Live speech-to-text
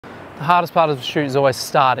The hardest part of the shoot is always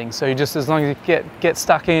starting. So you just, as long as you get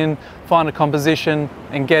stuck in, find a composition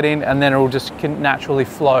and get in, and then it will just naturally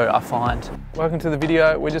flow, I find. Welcome to the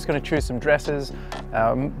video. We're just going to choose some dresses.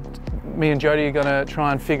 Me and Jody are going to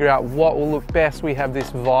try and figure out what will look best. We have this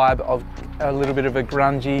vibe of a little bit of a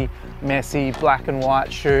grungy, messy, black and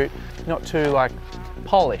white shoot, not too like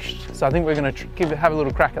polished. So I think we're going to have a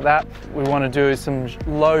little crack at that. We want to do some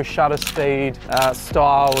low shutter speed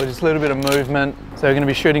style with just a little bit of movement. So we're going to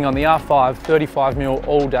be shooting on the R5 35mm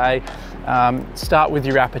all day. Start with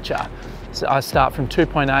your aperture. So I start from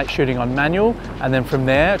 2.8 shooting on manual, and then from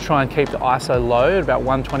there try and keep the ISO low at about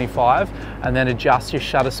 125, and then adjust your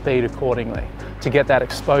shutter speed accordingly to get that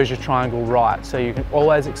exposure triangle right, so you can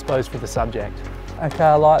always expose for the subject. Okay,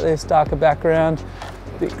 I like this darker background,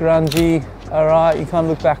 a bit grungy. All right, you kind of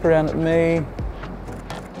look back around at me.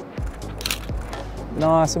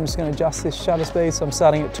 Nice, I'm just going to adjust this shutter speed, so I'm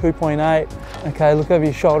starting at 2.8. Okay, look over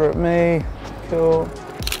your shoulder at me. Cool.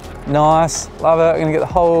 Nice, love it. I'm going to get the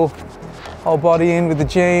whole body in with the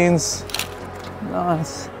jeans.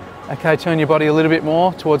 Nice. Okay, turn your body a little bit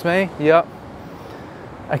more towards me. Yep.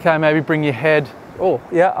 Okay, maybe bring your head. Oh,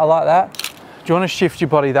 yeah, I like that. Do you want to shift your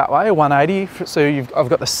body that way, 180, so I've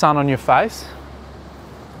got the sun on your face?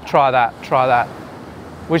 Try that, try that.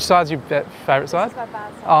 Which side's your favourite side? This is my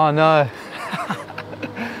bad side. Oh no.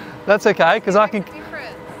 That's okay, because I can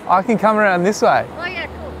come around this way. Oh yeah,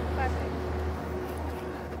 cool, perfect.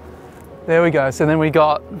 There we go, so then we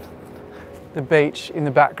got the beach in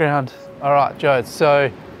the background. All right, Joe,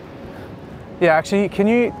 so yeah,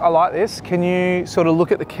 actually, I like this, can you sort of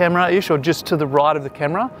look at the camera-ish or just to the right of the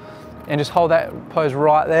camera and just hold that pose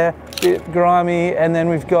right there, bit grimy, and then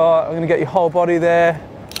I'm gonna get your whole body there.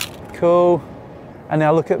 Cool. And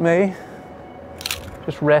now look at me.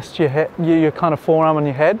 Just rest your head, your kind of forearm on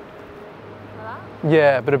your head. Like that?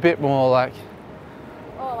 Yeah, but a bit more like.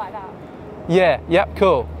 Oh, like that? Yeah, yep,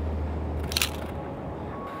 cool.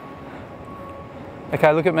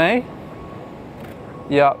 Okay, look at me.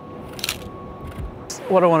 Yep.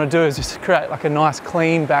 What I want to do is just create like a nice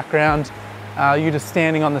clean background. You just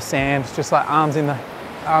standing on the sand, just like arms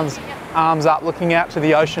up, looking out to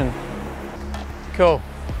the ocean. Cool.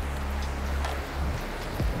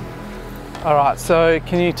 All right, so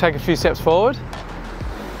can you take a few steps forward?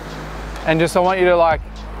 And just, I want you to like,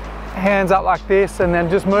 hands up like this, and then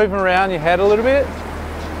just moving around your head a little bit.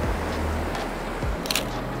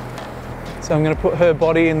 So I'm gonna put her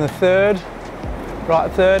body in the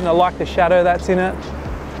right third, and I like the shadow that's in it.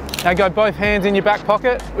 Now go both hands in your back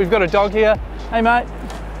pocket. We've got a dog here. Hey mate,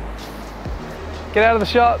 get out of the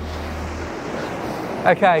shot.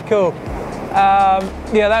 Okay, cool.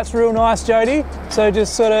 Yeah, that's real nice, Jody. So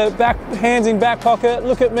just sort of hands in back pocket,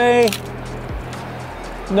 look at me.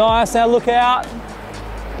 Nice, now look out.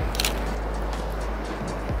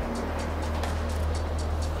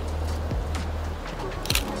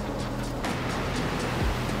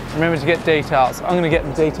 Remember to get details. I'm going to get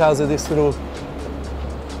the details of this little.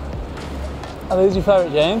 Are these your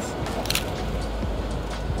favourite jeans?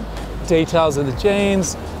 Details of the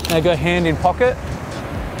jeans. Now go hand in pocket.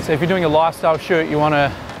 So if you're doing a lifestyle shoot, you want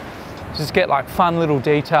to just get like fun little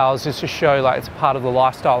details just to show like it's a part of the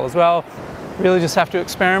lifestyle as well. Really just have to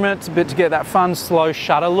experiment a bit to get that fun, slow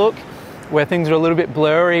shutter look where things are a little bit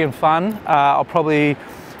blurry and fun. I'll probably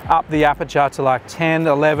up the aperture to like 10,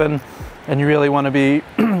 11, and you really want to be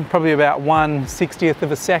probably about 1/60th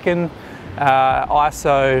of a second.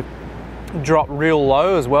 ISO drop real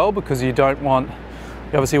low as well, because you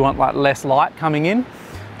obviously want like less light coming in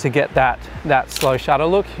to get that slow shutter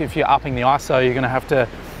look. If you're upping the ISO, you're going to have to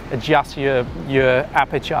adjust your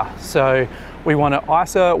aperture. So we want to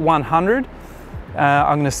ISO 100.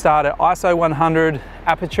 I'm going to start at ISO 100,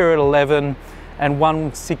 aperture at 11, and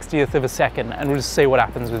 1/60th of a second, and we'll just see what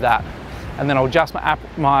happens with that. And then I'll adjust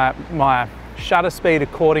my shutter speed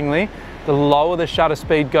accordingly. The lower the shutter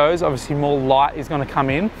speed goes, obviously more light is going to come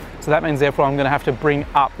in. So that means therefore I'm going to have to bring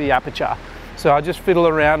up the aperture. So I just fiddle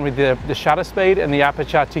around with the shutter speed and the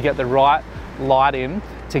aperture to get the right light in,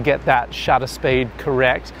 to get that shutter speed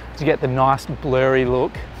correct, to get the nice blurry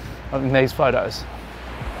look in these photos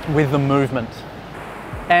with the movement.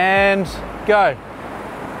 And go.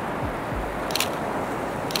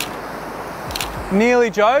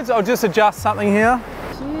 Nearly, Jodes. I'll just adjust something here.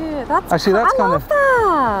 Yeah, that's actually that's I love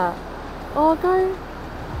that. Oh, go.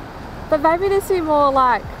 But maybe this be more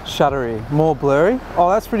like shuttery, more blurry. Oh,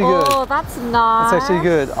 that's pretty good. Oh, that's nice. That's actually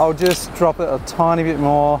good. I'll just drop it a tiny bit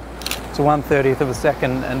more to 1/30th of a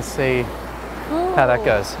second and see how that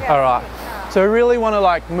goes. Yeah, all right. So we really want to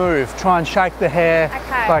like move, try and shake the hair,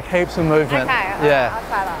 like heaps of movement. Okay, yeah. I'll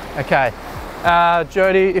try that. Okay.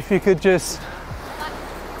 Jody, if you could just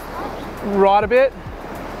right a bit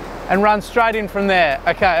and run straight in from there.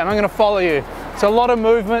 Okay, and I'm gonna follow you. It's a lot of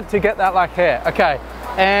movement to get that like hair. Okay,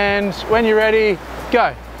 and when you're ready,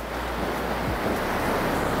 go.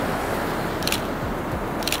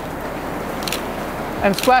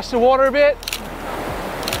 And splash the water a bit.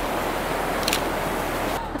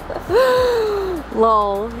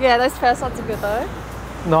 Lol. Yeah, those first ones are good though.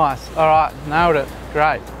 Nice, all right, nailed it,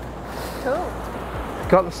 great. Cool.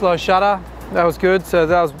 Got the slow shutter, that was good. So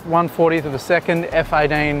that was 1/40th of a second,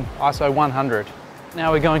 f/18, ISO 100.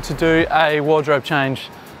 Now we're going to do a wardrobe change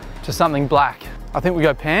to something black. I think we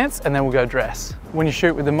go pants and then we'll go dress. When you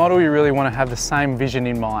shoot with the model, you really want to have the same vision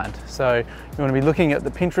in mind. So you want to be looking at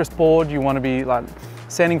the Pinterest board, you want to be like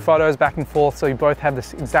sending photos back and forth so you both have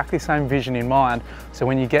this exactly same vision in mind. So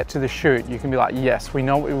when you get to the shoot, you can be like, yes, we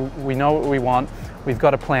know what we want, we've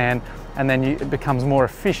got a plan, and then it becomes more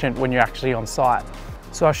efficient when you're actually on site.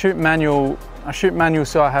 So I shoot manual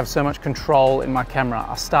so I have so much control in my camera.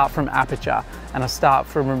 I start from aperture and I start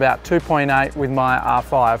from about 2.8 with my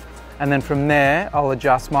R5. And then from there, I'll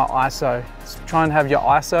adjust my ISO. Try and have your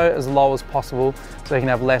ISO as low as possible so you can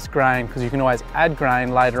have less grain, because you can always add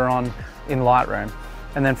grain later on in Lightroom.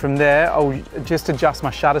 And then from there, I'll just adjust my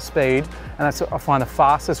shutter speed, and that's, I find, the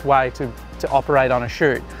fastest way to operate on a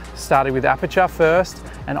shoot. Starting with aperture first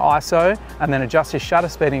and ISO, and then adjust your shutter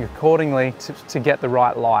speeding accordingly to get the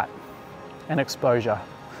right light and exposure.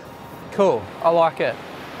 Cool, I like it.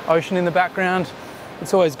 Ocean in the background.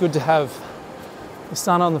 It's always good to have the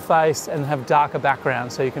sun on the face and have darker background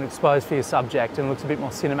so you can expose for your subject and it looks a bit more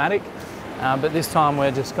cinematic. But this time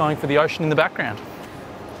we're just going for the ocean in the background.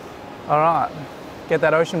 All right, get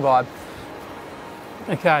that ocean vibe.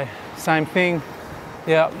 Okay, same thing.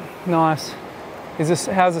 Yep, nice.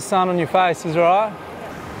 How's the sun on your face? Is it all right?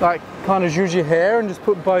 Like, kind of zhuzh your hair and just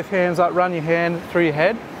put both hands, like run your hand through your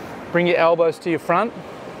head. Bring your elbows to your front,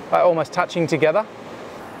 like almost touching together.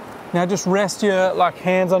 Now just rest your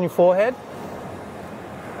hands on your forehead.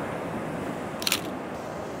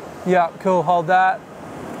 Yeah, cool, hold that.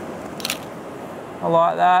 I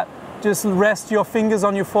like that. Just rest your fingers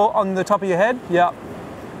on the top of your head. Yep.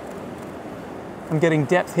 I'm getting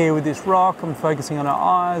depth here with this rock. I'm focusing on her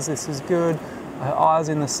eyes. This is good. Her eyes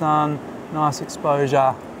in the sun. Nice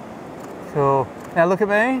exposure. Cool. Now look at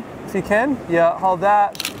me, if you can. Yeah, hold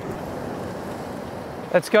that.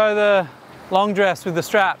 Let's go the long dress with the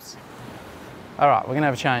straps. All right, we're gonna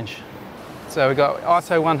have a change. So we've got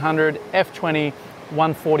ISO 100, f20,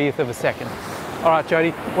 1/40th of a second. All right,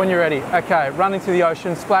 Jody, when you're ready. Okay, run into the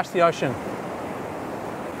ocean, splash the ocean.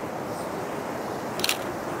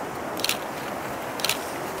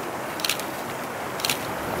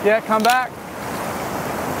 Yeah, come back.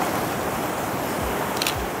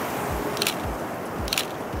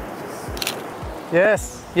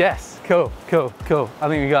 Yes, yes, cool, cool, cool. I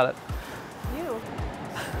think we got it. You.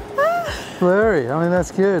 Blurry, I mean,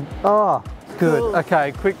 that's good. Oh, good. Cool.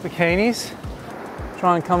 Okay, quick bikinis.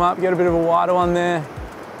 Try and come up, get a bit of a wider one there.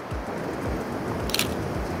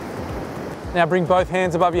 Now bring both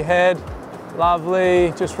hands above your head.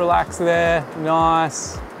 Lovely, just relax there,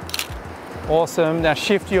 nice. Awesome, now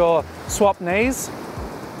shift your swap knees.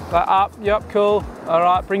 Up, yep, cool. All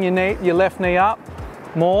right, bring your left knee up,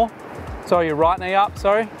 more. Sorry, your right knee up,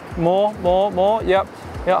 sorry. More, yep.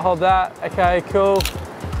 Yep, hold that, okay, cool.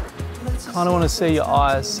 Kind of want to see your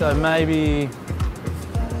eyes, so maybe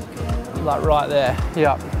like right there,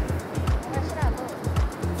 yep.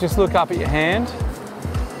 Just look up at your hand.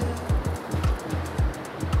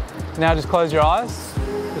 Now just close your eyes,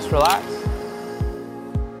 just relax.